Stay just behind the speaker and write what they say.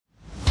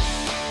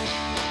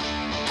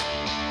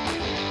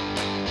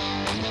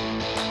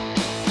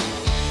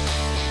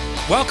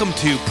Welcome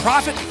to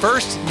Profit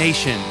First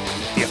Nation,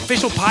 the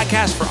official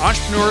podcast for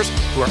entrepreneurs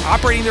who are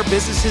operating their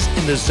businesses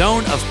in the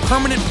zone of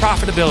permanent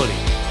profitability.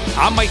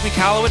 I'm Mike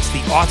Michalowicz,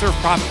 the author of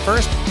Profit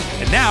First,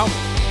 and now,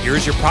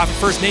 here's your Profit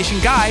First Nation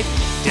guide,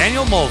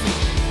 Daniel Mulvey.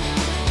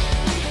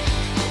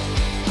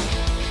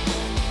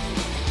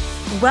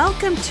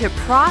 Welcome to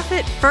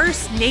Profit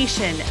First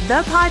Nation,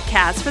 the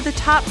podcast for the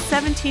top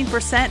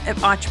 17%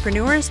 of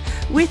entrepreneurs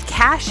with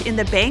cash in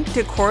the bank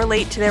to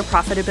correlate to their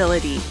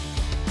profitability.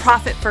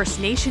 Profit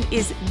First Nation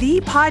is the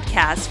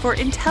podcast for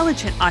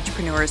intelligent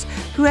entrepreneurs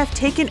who have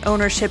taken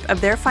ownership of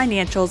their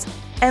financials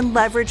and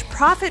leverage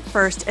Profit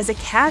First as a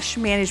cash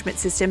management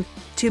system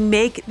to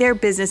make their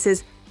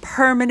businesses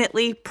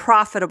permanently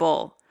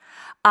profitable.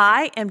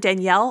 I am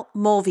Danielle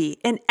Mulvey,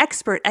 an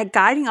expert at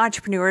guiding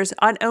entrepreneurs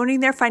on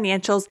owning their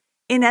financials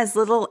in as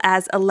little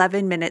as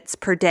 11 minutes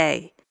per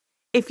day.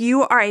 If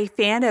you are a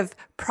fan of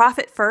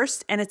Profit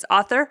First and its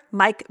author,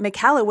 Mike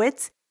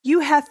Michalowicz, you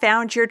have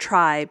found your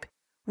tribe.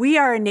 We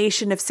are a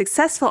nation of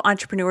successful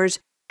entrepreneurs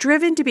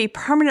driven to be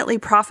permanently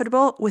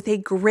profitable with a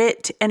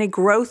grit and a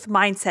growth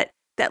mindset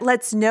that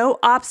lets no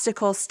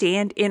obstacle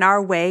stand in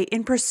our way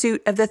in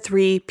pursuit of the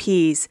 3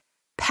 Ps: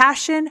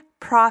 passion,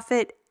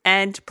 profit,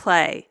 and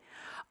play.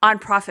 On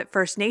Profit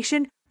First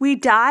Nation, we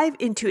dive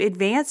into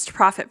advanced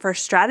Profit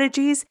First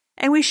strategies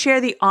and we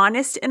share the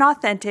honest and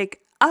authentic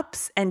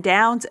ups and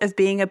downs of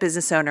being a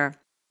business owner.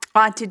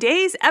 On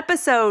today's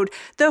episode,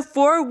 the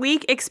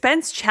 4-week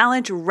expense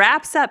challenge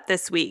wraps up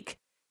this week.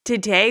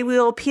 Today, we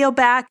will peel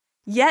back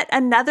yet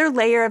another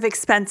layer of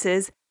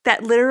expenses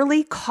that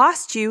literally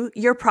cost you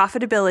your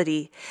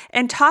profitability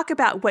and talk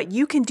about what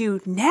you can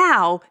do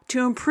now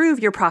to improve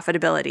your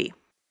profitability.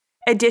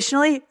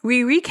 Additionally,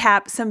 we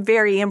recap some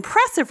very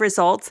impressive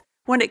results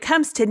when it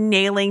comes to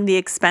nailing the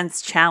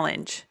expense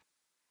challenge.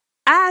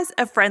 As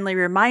a friendly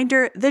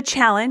reminder, the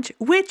challenge,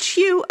 which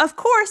you, of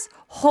course,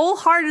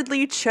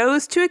 wholeheartedly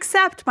chose to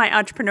accept, my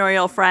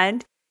entrepreneurial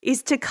friend,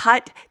 is to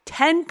cut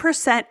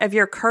 10% of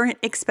your current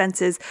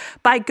expenses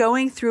by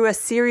going through a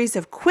series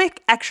of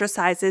quick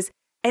exercises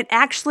and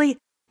actually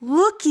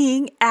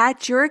looking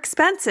at your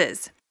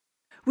expenses.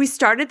 We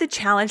started the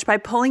challenge by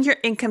pulling your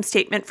income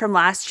statement from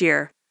last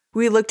year.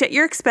 We looked at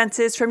your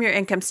expenses from your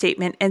income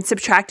statement and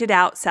subtracted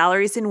out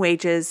salaries and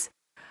wages.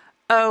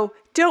 Oh,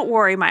 don't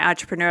worry, my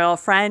entrepreneurial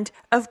friend.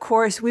 Of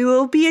course, we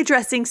will be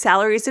addressing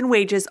salaries and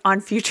wages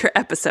on future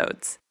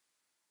episodes.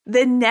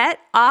 The net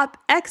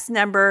OpEx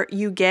number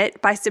you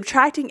get by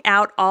subtracting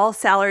out all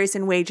salaries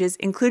and wages,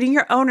 including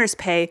your owner's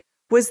pay,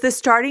 was the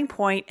starting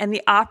point and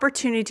the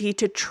opportunity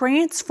to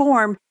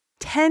transform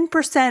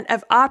 10%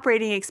 of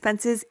operating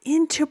expenses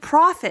into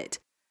profit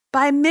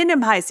by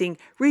minimizing,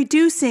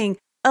 reducing,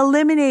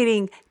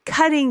 eliminating,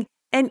 cutting,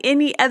 and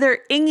any other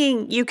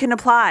inging you can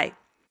apply.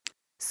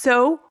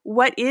 So,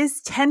 what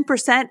is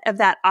 10% of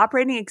that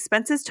operating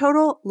expenses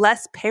total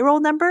less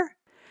payroll number?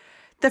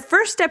 The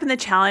first step in the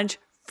challenge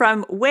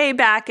from way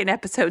back in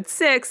episode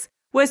 6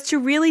 was to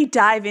really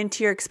dive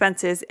into your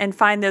expenses and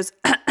find those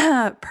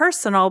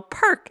personal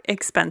perk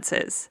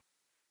expenses.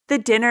 The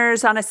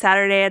dinners on a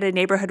Saturday at a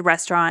neighborhood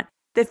restaurant,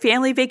 the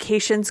family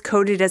vacations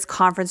coded as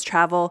conference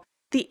travel,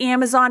 the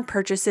Amazon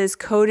purchases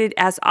coded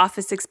as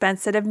office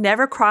expense that have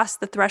never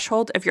crossed the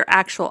threshold of your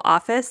actual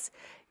office.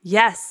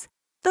 Yes,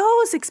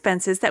 those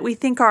expenses that we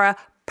think are a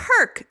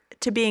perk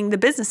to being the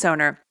business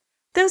owner.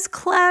 Those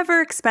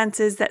clever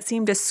expenses that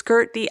seem to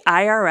skirt the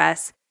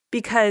IRS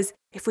because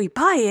if we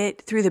buy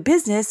it through the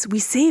business, we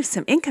save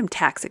some income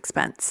tax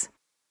expense.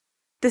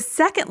 The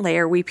second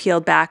layer we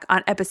peeled back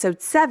on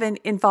episode 7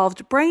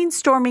 involved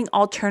brainstorming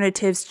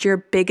alternatives to your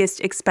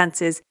biggest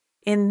expenses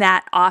in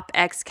that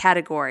OpEx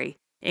category,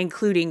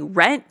 including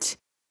rent,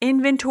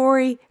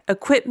 inventory,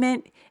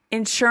 equipment,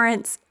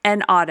 insurance,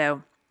 and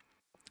auto.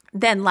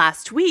 Then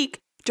last week,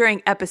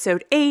 during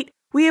episode 8,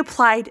 we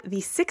applied the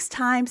 6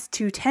 times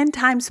to 10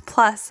 times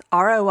plus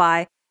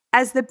ROI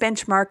as the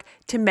benchmark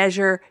to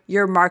measure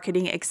your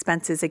marketing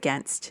expenses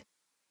against.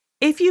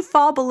 If you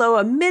fall below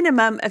a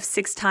minimum of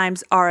 6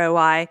 times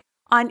ROI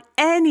on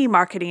any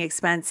marketing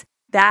expense,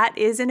 that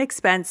is an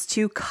expense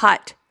to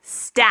cut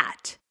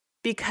stat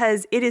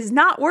because it is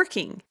not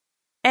working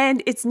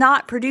and it's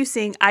not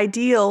producing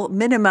ideal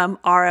minimum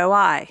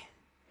ROI.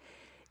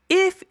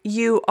 If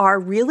you are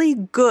really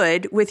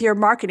good with your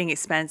marketing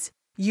expense,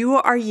 you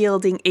are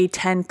yielding a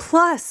 10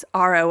 plus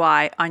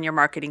ROI on your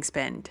marketing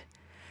spend.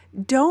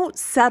 Don't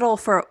settle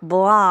for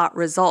blah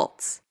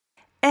results.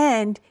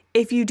 And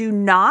if you do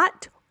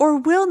not or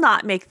will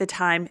not make the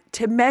time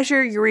to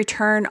measure your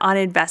return on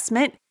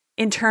investment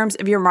in terms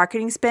of your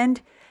marketing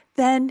spend,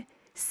 then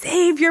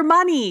save your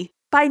money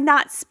by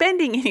not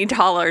spending any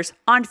dollars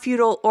on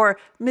futile or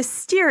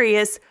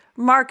mysterious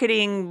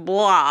marketing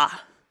blah.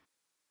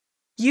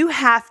 You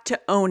have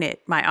to own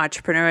it, my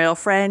entrepreneurial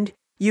friend.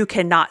 You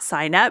cannot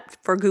sign up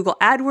for Google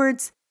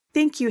AdWords,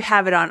 think you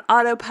have it on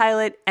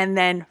autopilot, and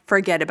then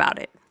forget about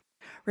it.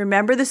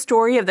 Remember the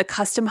story of the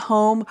custom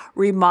home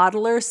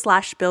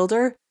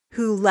remodeler/builder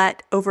who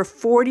let over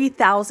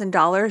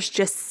 $40,000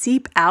 just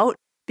seep out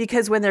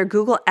because when their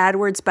Google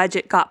AdWords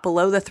budget got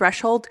below the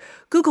threshold,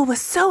 Google was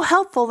so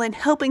helpful in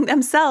helping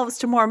themselves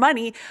to more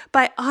money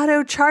by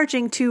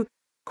auto-charging to,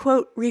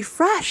 quote,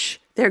 refresh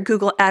their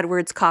Google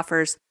AdWords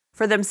coffers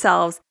for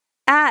themselves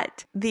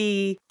at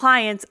the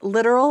client's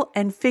literal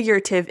and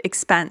figurative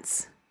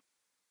expense.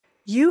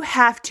 You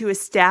have to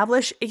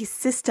establish a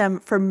system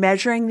for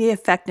measuring the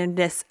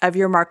effectiveness of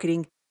your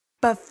marketing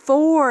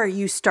before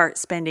you start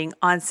spending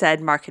on said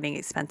marketing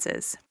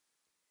expenses.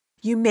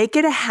 You make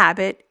it a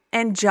habit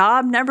and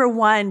job number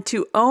 1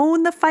 to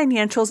own the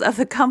financials of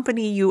the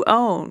company you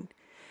own.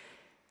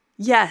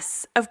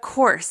 Yes, of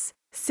course,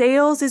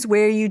 sales is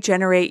where you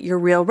generate your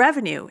real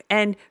revenue.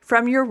 And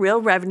from your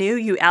real revenue,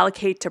 you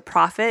allocate to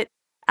profit,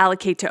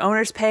 allocate to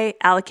owner's pay,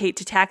 allocate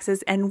to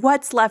taxes, and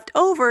what's left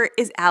over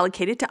is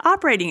allocated to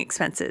operating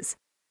expenses.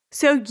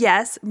 So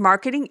yes,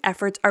 marketing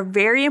efforts are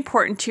very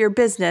important to your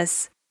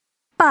business,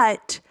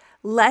 but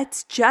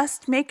let's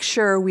just make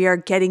sure we are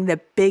getting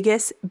the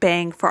biggest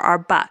bang for our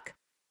buck,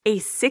 a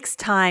 6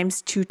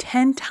 times to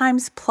 10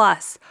 times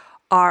plus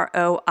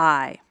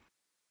ROI.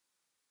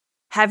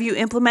 Have you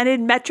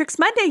implemented Metrics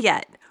Monday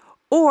yet?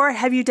 Or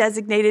have you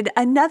designated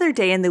another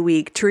day in the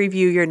week to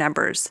review your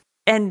numbers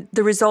and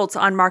the results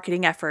on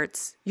marketing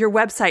efforts, your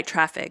website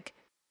traffic,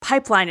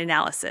 pipeline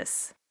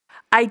analysis?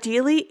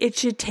 Ideally, it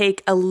should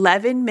take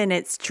 11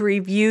 minutes to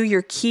review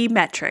your key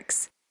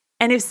metrics.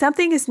 And if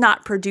something is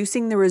not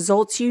producing the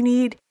results you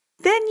need,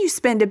 then you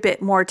spend a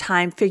bit more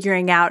time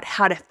figuring out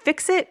how to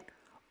fix it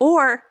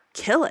or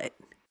kill it.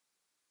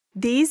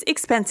 These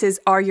expenses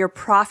are your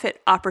profit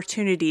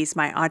opportunities,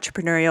 my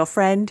entrepreneurial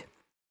friend.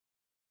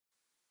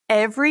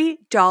 Every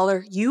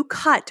dollar you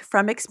cut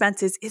from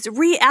expenses is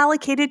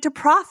reallocated to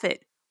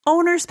profit,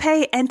 owner's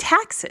pay, and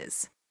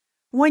taxes.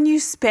 When you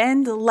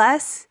spend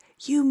less,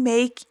 you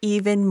make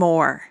even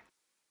more.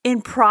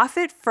 In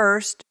Profit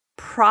First,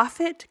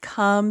 profit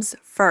comes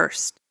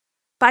first.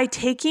 By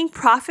taking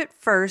profit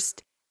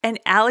first and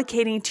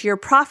allocating to your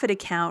profit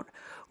account,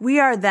 we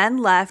are then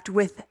left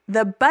with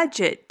the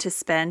budget to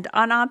spend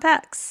on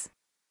OpEx.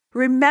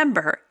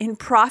 Remember, in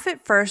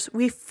Profit First,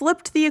 we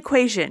flipped the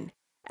equation.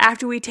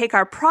 After we take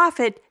our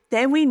profit,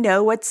 then we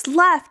know what's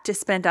left to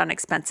spend on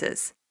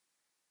expenses.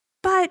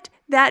 But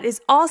that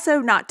is also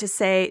not to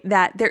say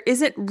that there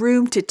isn't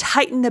room to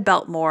tighten the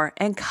belt more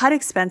and cut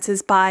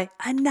expenses by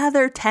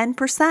another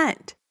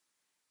 10%.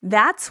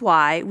 That's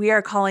why we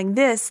are calling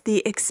this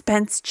the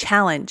expense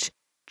challenge.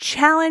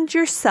 Challenge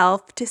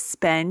yourself to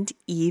spend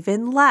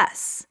even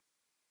less.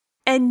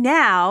 And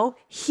now,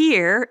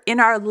 here in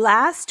our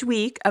last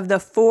week of the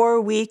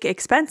 4-week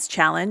expense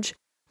challenge,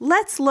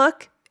 let's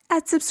look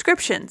at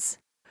subscriptions.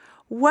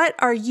 What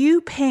are you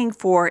paying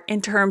for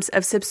in terms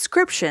of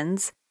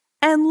subscriptions?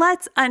 And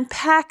let's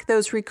unpack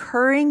those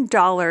recurring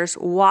dollars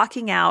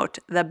walking out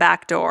the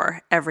back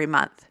door every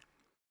month.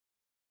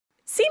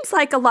 Seems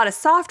like a lot of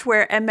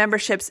software and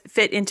memberships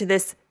fit into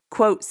this,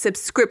 quote,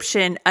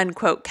 subscription,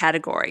 unquote,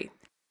 category.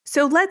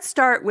 So let's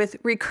start with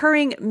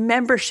recurring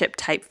membership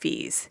type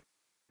fees.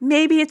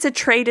 Maybe it's a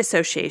trade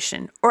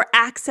association or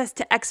access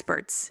to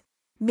experts.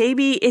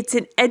 Maybe it's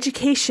an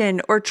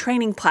education or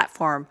training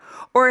platform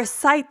or a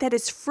site that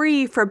is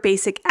free for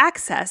basic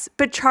access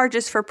but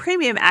charges for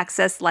premium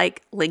access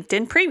like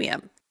LinkedIn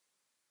Premium.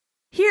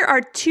 Here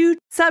are 2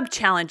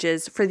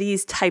 sub-challenges for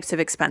these types of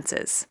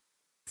expenses.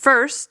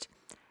 First,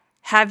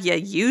 have you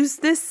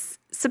used this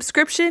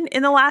subscription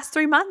in the last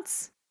 3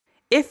 months?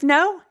 If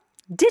no,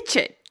 ditch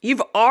it.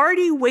 You've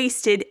already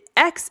wasted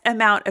X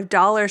amount of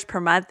dollars per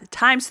month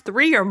times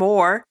 3 or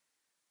more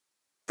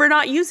for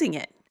not using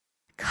it.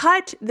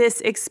 Cut this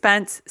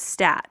expense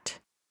stat.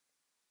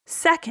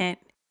 Second,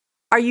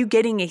 are you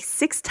getting a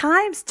 6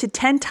 times to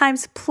 10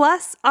 times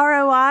plus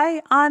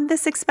ROI on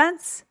this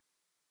expense?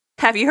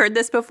 Have you heard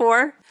this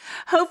before?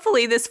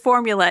 Hopefully this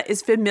formula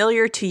is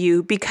familiar to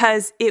you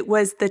because it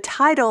was the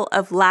title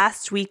of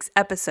last week's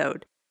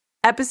episode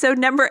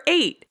number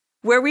 8,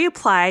 where we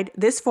applied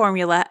this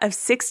formula of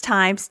 6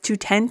 times to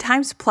 10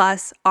 times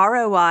plus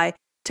ROI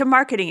to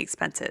marketing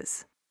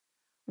expenses.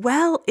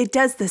 Well, it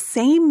does the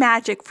same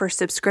magic for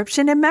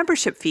subscription and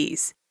membership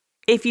fees.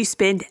 If you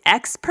spend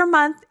X per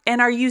month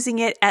and are using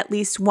it at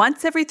least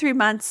once every 3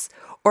 months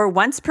or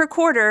once per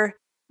quarter,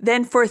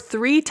 then for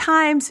 3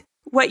 times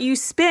what you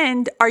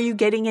spend, are you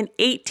getting an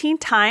 18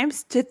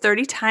 times to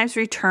 30 times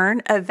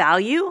return of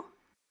value?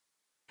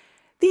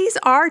 These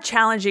are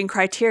challenging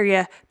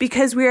criteria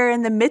because we are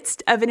in the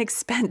midst of an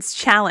expense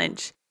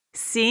challenge,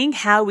 seeing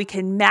how we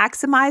can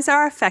maximize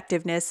our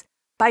effectiveness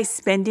by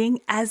spending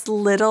as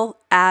little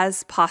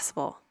as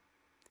possible.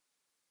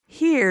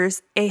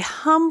 Here's a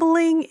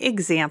humbling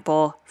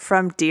example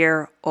from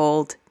dear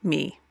old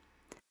me.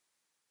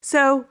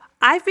 So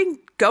I've been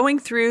going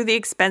through the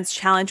expense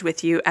challenge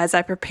with you as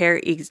I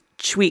prepare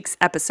each week's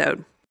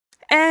episode.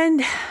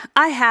 And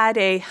I had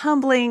a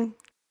humbling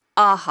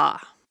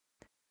aha.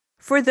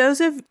 For those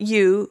of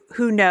you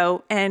who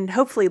know and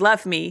hopefully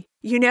love me,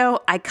 you know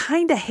I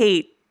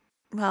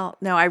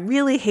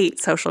really hate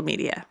social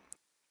media.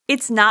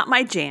 It's not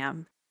my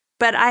jam,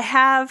 but I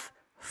have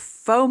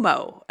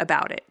FOMO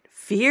about it,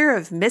 fear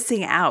of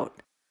missing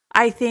out.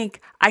 I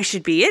think I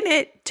should be in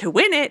it to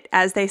win it,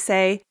 as they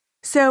say.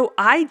 So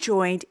I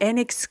joined an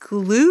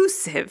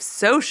exclusive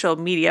social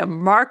media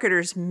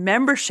marketers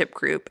membership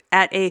group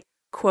at a,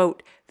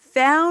 quote,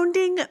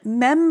 founding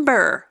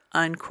member,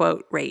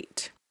 unquote,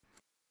 rate.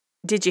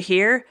 Did you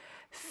hear?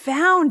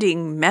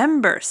 Founding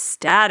member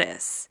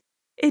status.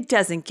 It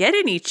doesn't get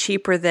any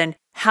cheaper than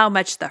how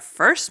much the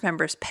first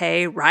members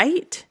pay,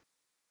 right?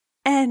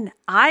 And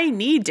I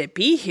need to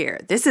be here.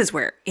 This is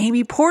where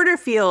Amy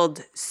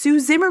Porterfield, Sue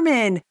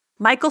Zimmerman,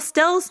 Michael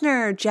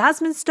Stelzner,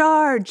 Jasmine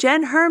Starr,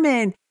 Jen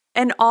Herman,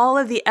 and all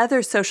of the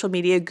other social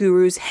media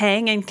gurus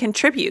hang and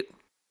contribute.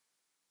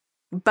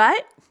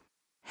 But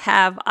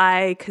have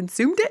I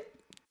consumed it?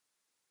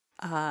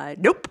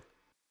 Nope.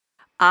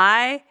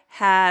 I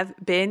have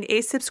been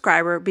a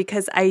subscriber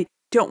because I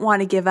don't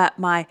want to give up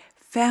my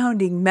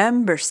founding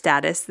member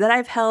status that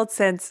I've held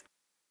since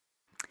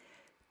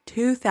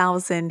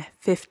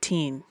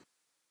 2015.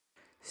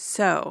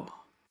 So,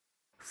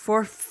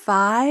 for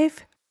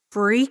 5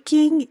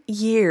 freaking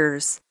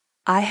years,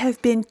 I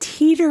have been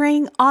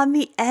teetering on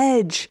the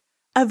edge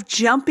of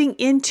jumping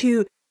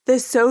into the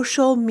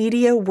social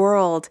media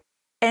world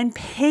and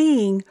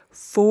paying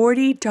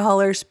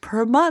 $40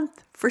 per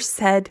month for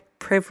said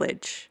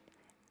privilege.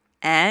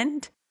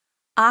 And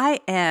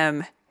I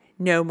am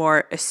no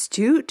more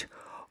astute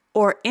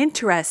or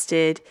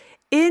interested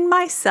in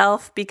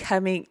myself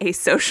becoming a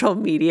social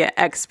media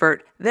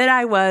expert than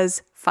I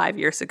was 5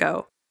 years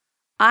ago.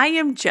 I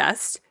am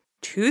just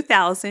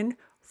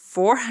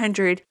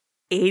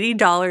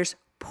 $2,480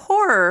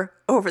 poorer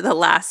over the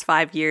last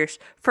 5 years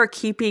for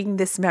keeping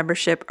this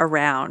membership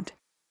around.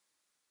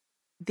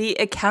 The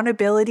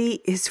accountability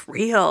is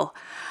real.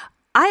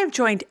 I have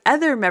joined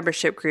other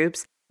membership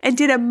groups and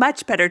did a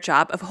much better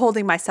job of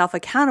holding myself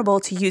accountable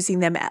to using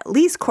them at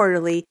least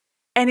quarterly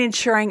and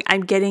ensuring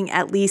I'm getting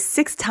at least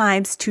 6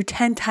 times to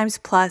 10 times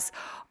plus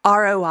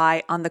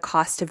ROI on the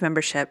cost of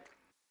membership.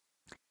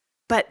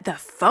 But the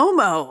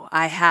FOMO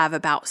I have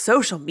about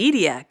social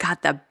media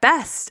got the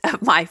best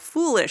of my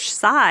foolish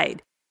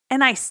side,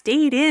 and I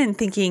stayed in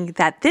thinking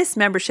that this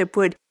membership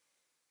would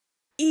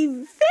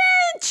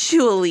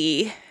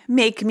eventually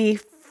make me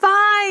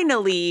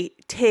finally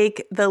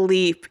take the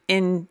leap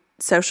in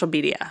social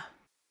media.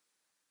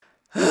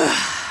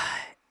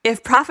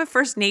 If Profit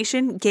First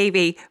Nation gave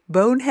a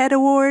Bonehead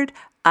Award,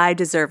 I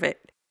deserve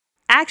it.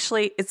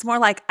 Actually, it's more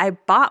like I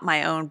bought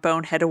my own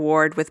Bonehead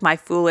Award with my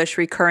foolish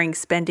recurring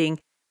spending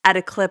at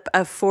a clip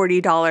of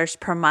 $40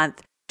 per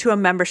month to a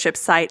membership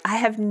site I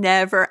have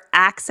never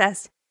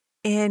accessed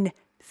in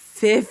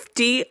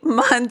 50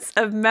 months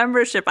of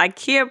membership. I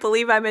can't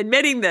believe I'm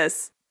admitting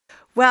this.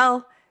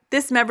 Well,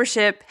 this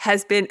membership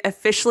has been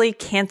officially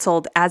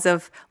canceled as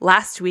of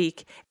last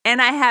week,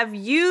 and I have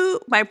you,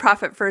 my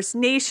Profit First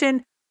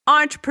Nation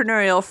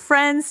entrepreneurial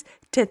friends,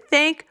 to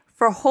thank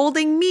for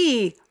holding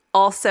me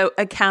also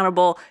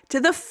accountable to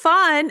the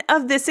fun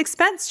of this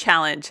expense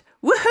challenge.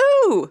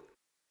 Woohoo!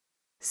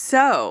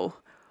 So,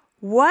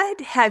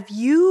 what have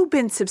you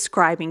been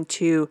subscribing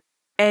to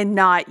and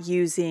not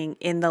using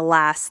in the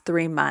last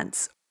 3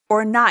 months,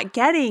 or not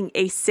getting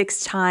a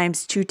 6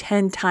 times to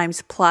 10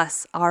 times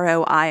plus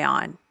ROI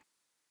on?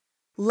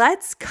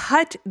 Let's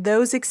cut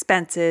those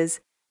expenses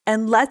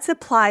and let's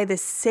apply the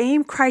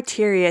same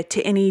criteria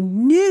to any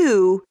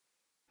new,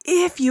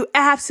 if you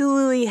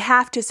absolutely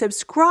have to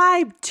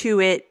subscribe to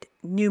it,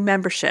 new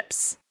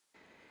memberships.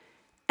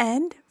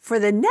 And for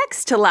the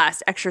next to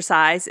last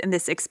exercise in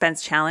this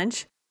expense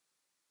challenge,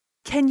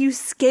 can you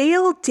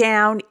scale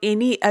down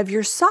any of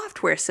your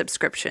software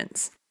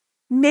subscriptions?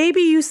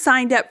 Maybe you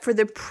signed up for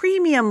the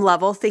premium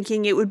level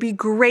thinking it would be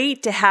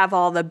great to have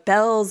all the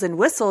bells and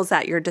whistles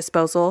at your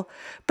disposal,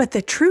 but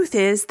the truth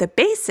is the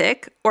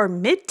basic or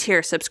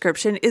mid-tier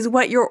subscription is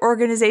what your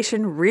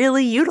organization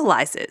really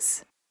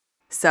utilizes.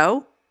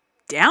 So,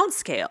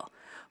 downscale,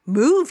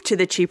 move to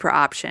the cheaper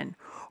option,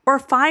 or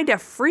find a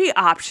free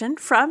option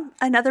from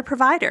another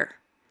provider.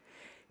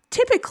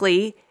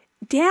 Typically,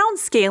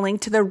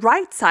 downscaling to the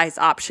right size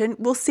option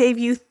will save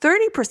you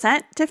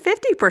 30% to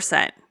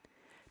 50%.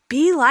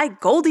 Be like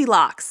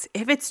Goldilocks.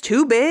 If it's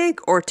too big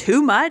or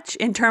too much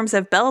in terms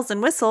of bells and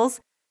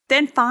whistles,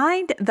 then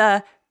find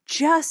the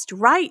just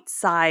right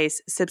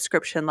size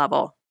subscription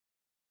level.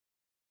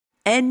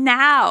 And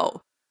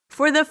now,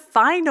 for the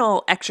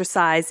final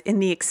exercise in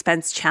the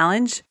expense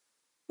challenge,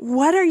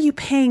 what are you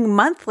paying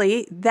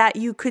monthly that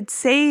you could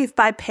save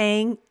by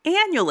paying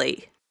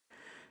annually?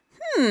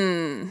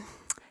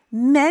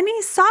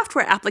 Many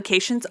software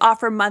applications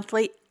offer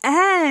monthly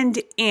and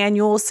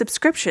annual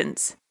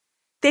subscriptions.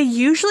 They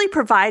usually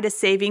provide a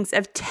savings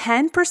of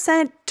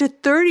 10% to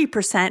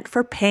 30%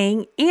 for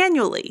paying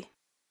annually.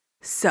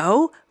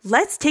 So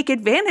let's take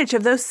advantage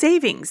of those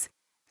savings.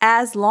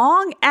 As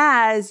long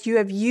as you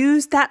have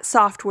used that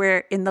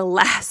software in the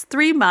last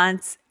 3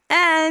 months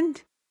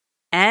and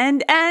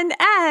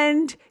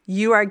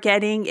you are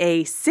getting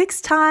a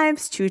 6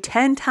 times to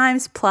 10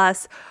 times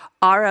plus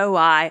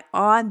ROI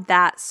on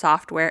that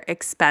software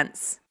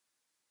expense.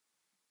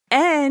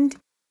 And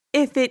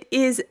If it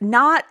is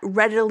not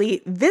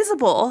readily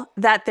visible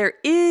that there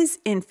is,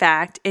 in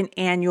fact, an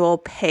annual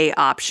pay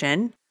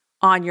option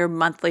on your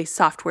monthly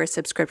software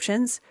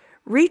subscriptions,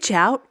 reach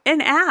out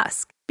and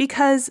ask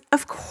because,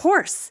 of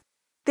course,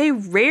 they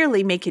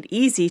rarely make it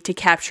easy to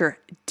capture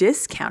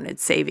discounted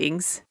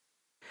savings.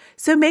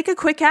 So make a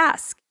quick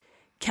ask.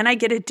 Can I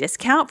get a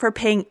discount for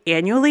paying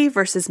annually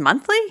versus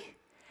monthly?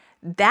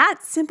 That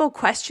simple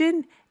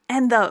question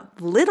and the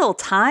little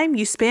time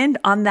you spend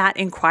on that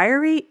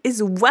inquiry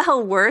is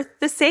well worth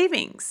the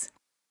savings.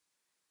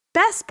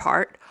 Best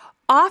part,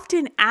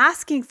 often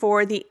asking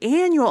for the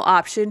annual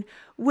option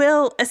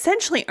will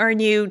essentially earn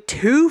you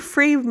 2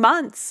 free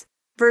months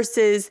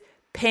versus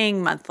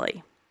paying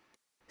monthly.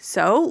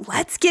 So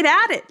let's get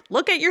at it.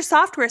 Look at your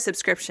software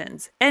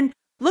subscriptions and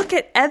look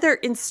at other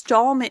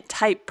installment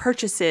type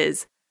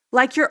purchases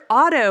like your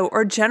auto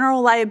or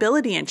general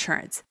liability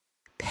insurance.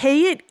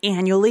 Pay it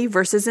annually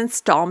versus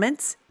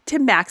installments to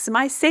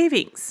maximize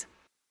savings.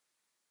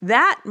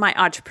 That, my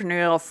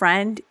entrepreneurial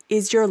friend,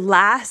 is your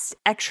last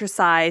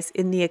exercise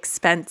in the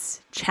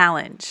expense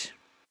challenge.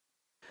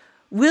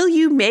 Will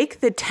you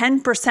make the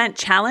 10%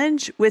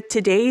 challenge with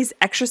today's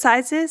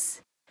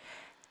exercises?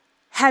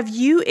 Have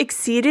you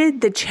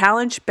exceeded the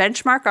challenge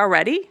benchmark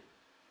already?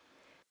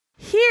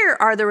 Here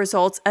are the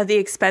results of the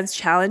expense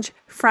challenge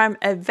from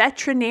a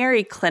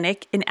veterinary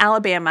clinic in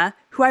Alabama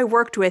who I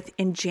worked with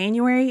in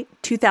January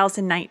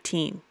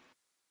 2019.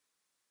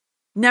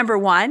 Number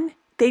 1,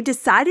 they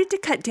decided to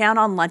cut down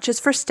on lunches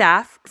for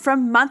staff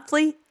from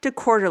monthly to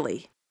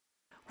quarterly,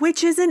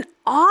 which is an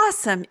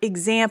awesome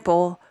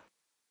example.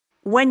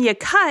 When you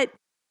cut,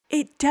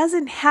 it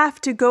doesn't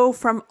have to go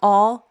from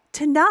all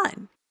to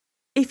none.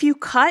 If you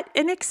cut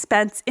an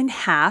expense in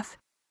half,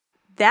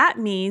 that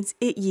means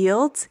it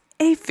yields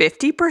a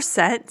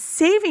 50%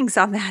 savings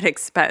on that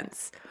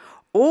expense.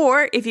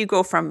 Or if you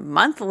go from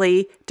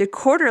monthly to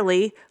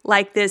quarterly,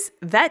 like this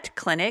vet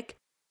clinic,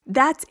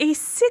 that's a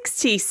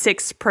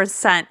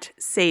 66%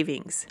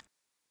 savings.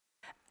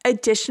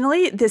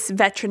 Additionally, this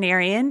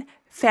veterinarian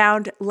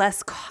found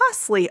less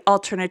costly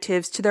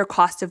alternatives to their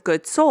cost of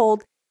goods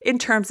sold in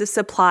terms of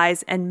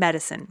supplies and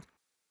medicine.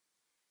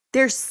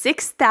 Their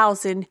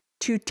 $6,000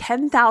 to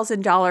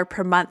 $10,000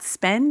 per month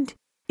spend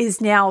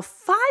is now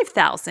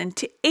 $5,000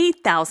 to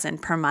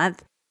 $8,000 per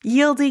month,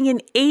 yielding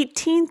an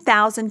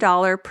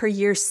 $18,000 per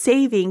year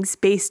savings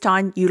based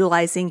on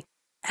utilizing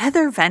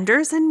other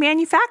vendors and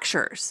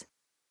manufacturers.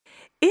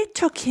 It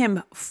took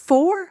him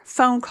 4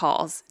 phone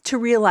calls to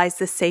realize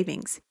the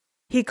savings.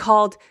 He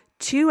called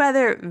 2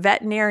 other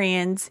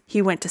veterinarians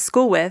he went to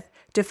school with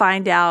to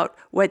find out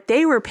what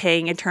they were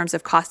paying in terms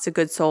of cost of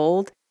goods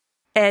sold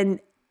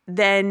and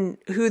then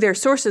who their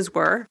sources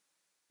were.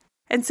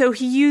 And so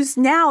he used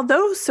now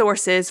those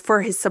sources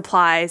for his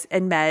supplies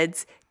and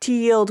meds to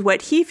yield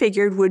what he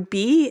figured would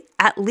be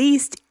at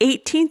least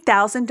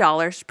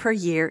 $18,000 per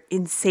year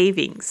in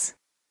savings.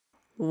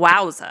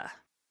 Wowza.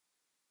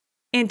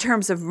 In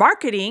terms of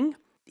marketing,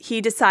 he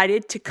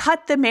decided to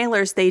cut the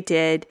mailers they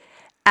did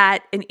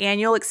at an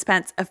annual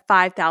expense of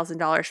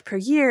 $5,000 per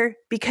year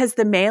because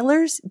the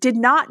mailers did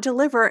not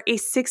deliver a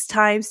 6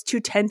 times to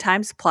 10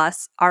 times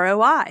plus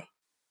ROI.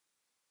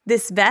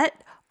 This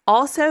vet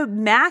also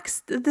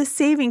maxed the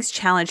savings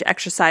challenge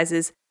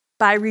exercises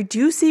by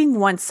reducing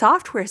one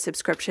software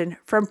subscription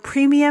from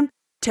premium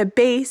to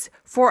base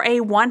for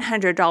a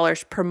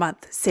 $100 per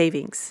month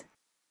savings.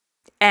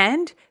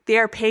 And they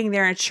are paying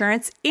their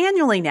insurance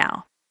annually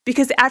now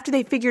because after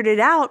they figured it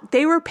out,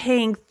 they were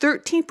paying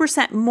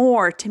 13%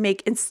 more to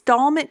make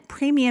installment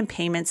premium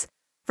payments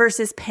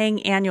versus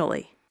paying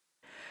annually.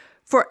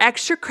 For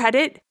extra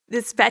credit,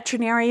 this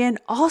veterinarian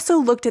also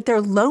looked at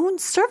their loan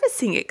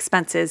servicing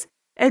expenses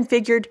and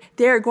figured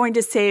they are going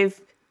to save,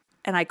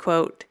 and I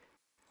quote,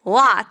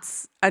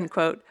 lots,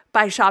 unquote,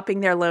 by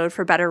shopping their loan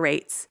for better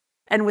rates.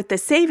 And with the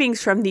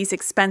savings from these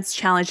expense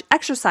challenge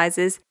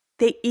exercises,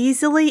 they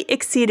easily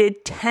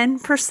exceeded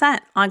 10%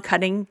 on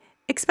cutting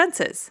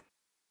expenses.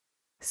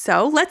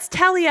 So let's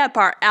tally up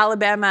our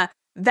Alabama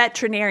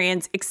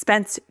veterinarians'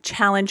 expense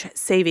challenge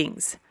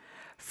savings.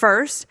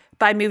 First,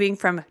 by moving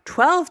from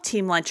 12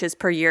 team lunches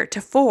per year to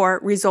 4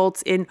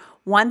 results in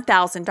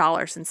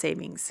 $1,000 in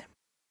savings.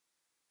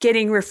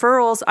 Getting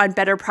referrals on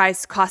better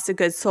priced cost of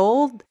goods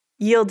sold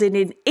yielded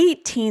an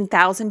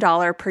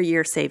 $18,000 per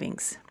year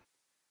savings.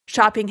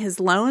 Shopping his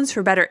loans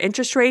for better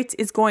interest rates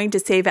is going to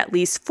save at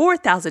least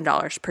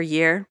 $4,000 per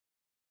year.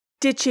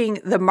 Ditching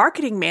the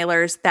marketing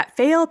mailers that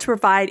fail to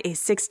provide a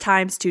 6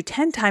 times to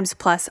 10 times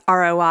plus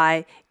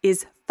ROI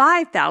is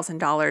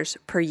 $5,000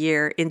 per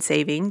year in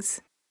savings.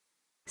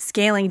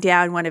 Scaling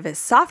down one of his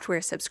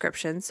software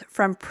subscriptions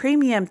from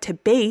premium to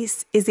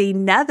base is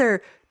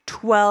another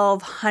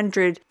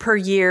 $1,200 per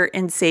year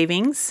in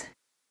savings.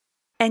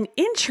 And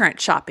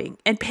insurance shopping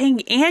and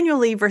paying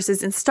annually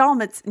versus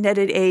installments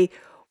netted a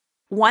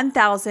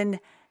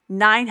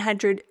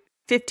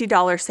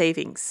 $1,950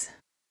 savings.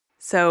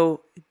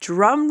 So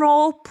drum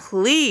roll,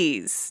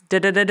 please.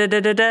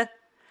 Da-da-da-da-da-da.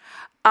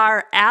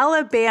 Our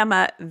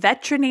Alabama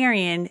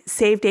veterinarian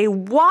saved a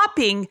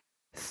whopping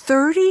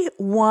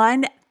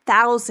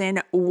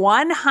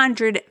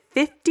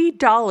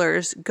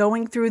 $31,150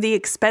 going through the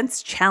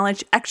expense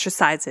challenge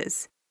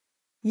exercises.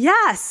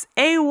 Yes,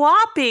 a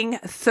whopping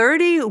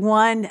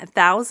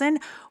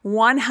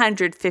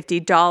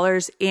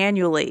 $31,150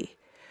 annually.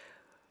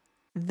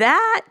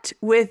 That,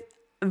 with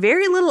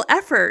very little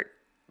effort,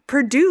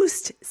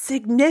 produced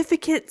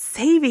significant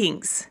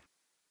savings.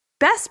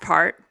 Best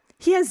part,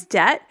 he has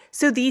debt,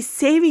 so these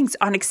savings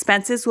on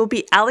expenses will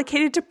be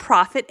allocated to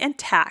profit and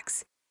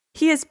tax.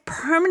 He has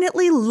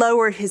permanently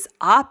lowered his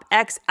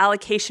OpEx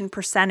allocation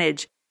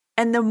percentage,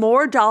 and the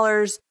more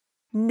dollars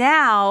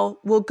now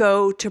will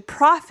go to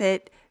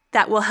profit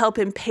that will help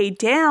him pay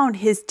down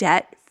his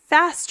debt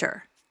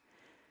faster.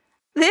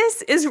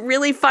 This is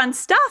really fun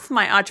stuff,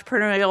 my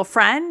entrepreneurial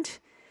friend.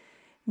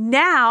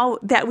 Now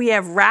that we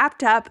have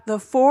wrapped up the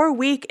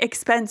 4-week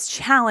expense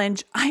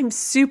challenge, I'm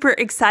super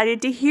excited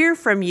to hear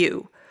from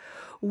you.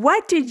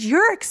 What did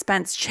your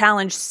expense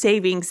challenge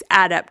savings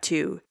add up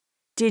to?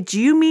 Did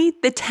you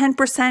meet the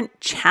 10%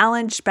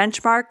 challenge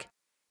benchmark?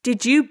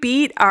 Did you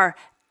beat our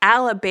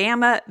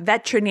Alabama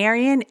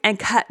veterinarian and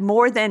cut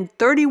more than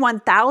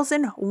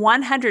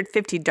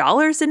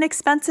 $31,150 in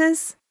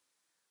expenses?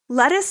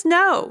 Let us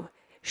know.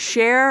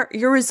 Share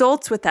your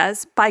results with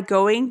us by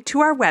going to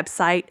our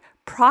website,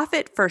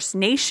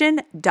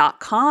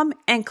 profitfirstnation.com,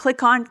 and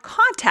click on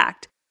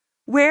Contact,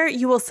 where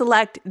you will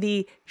select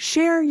the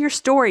Share Your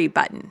Story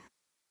button.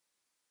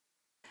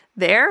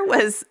 There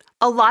was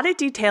a lot of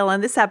detail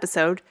in this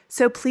episode,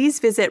 so please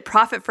visit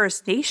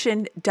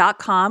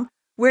profitfirstnation.com,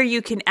 where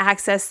you can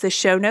access the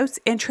show notes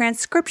and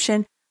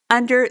transcription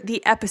under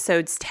the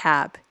Episodes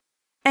tab,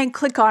 and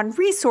click on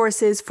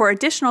Resources for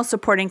additional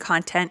supporting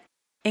content,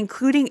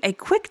 including a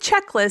quick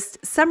checklist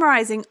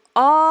summarizing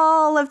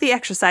all of the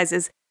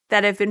exercises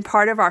that have been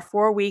part of our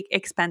 4-week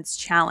expense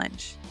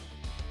challenge.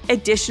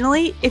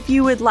 Additionally, if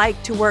you would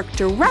like to work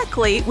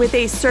directly with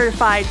a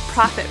certified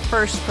Profit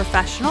First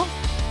professional,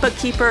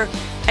 bookkeeper,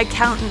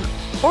 accountant,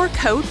 or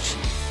coach,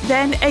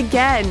 then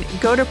again,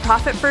 go to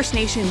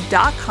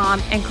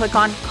profitfirstnation.com and click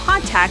on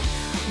Contact,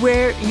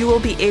 where you will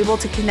be able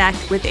to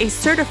connect with a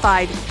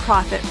certified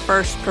Profit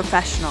First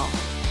professional.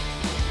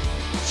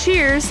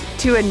 Cheers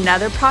to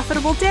another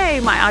profitable day,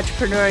 my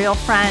entrepreneurial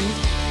friend.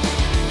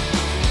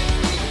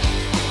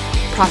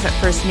 Profit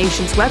First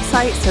Nation's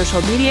website,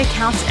 social media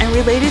accounts, and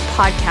related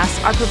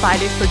podcasts are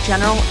provided for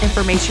general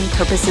information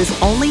purposes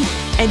only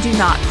and do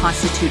not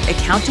constitute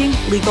accounting,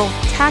 legal,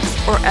 tax,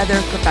 or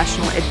other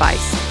professional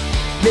advice.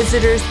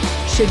 Visitors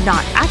should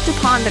not act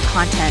upon the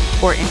content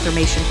or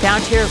information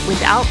found here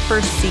without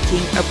first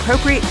seeking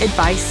appropriate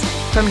advice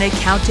from an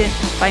accountant,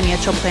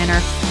 financial planner,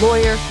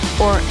 lawyer,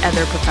 or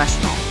other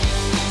professional.